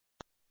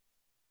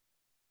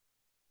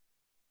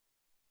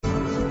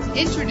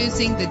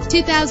Introducing the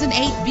 2008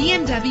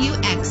 BMW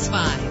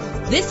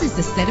X5. This is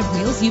the set of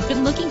wheels you've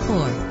been looking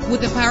for,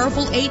 with a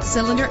powerful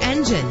 8-cylinder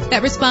engine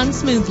that responds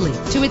smoothly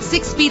to its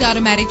 6-speed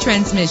automatic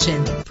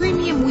transmission.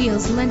 Premium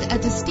wheels lend a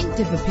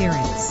distinctive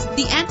appearance.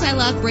 The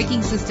anti-lock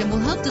braking system will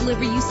help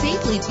deliver you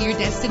safely to your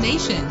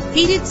destination.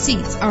 Heated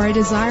seats are a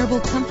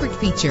desirable comfort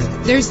feature.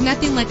 There's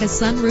nothing like a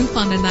sunroof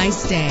on a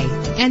nice day.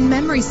 And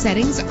memory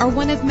settings are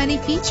one of many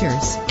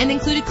features. An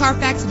included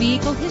Carfax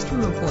Vehicle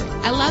History Report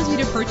allows you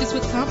to purchase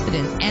with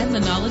confidence and the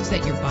knowledge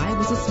that your buy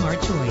was a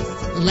smart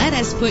choice. Let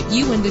us put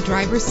you in the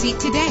driver's seat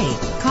today.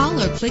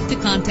 Call or click to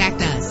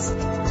contact us.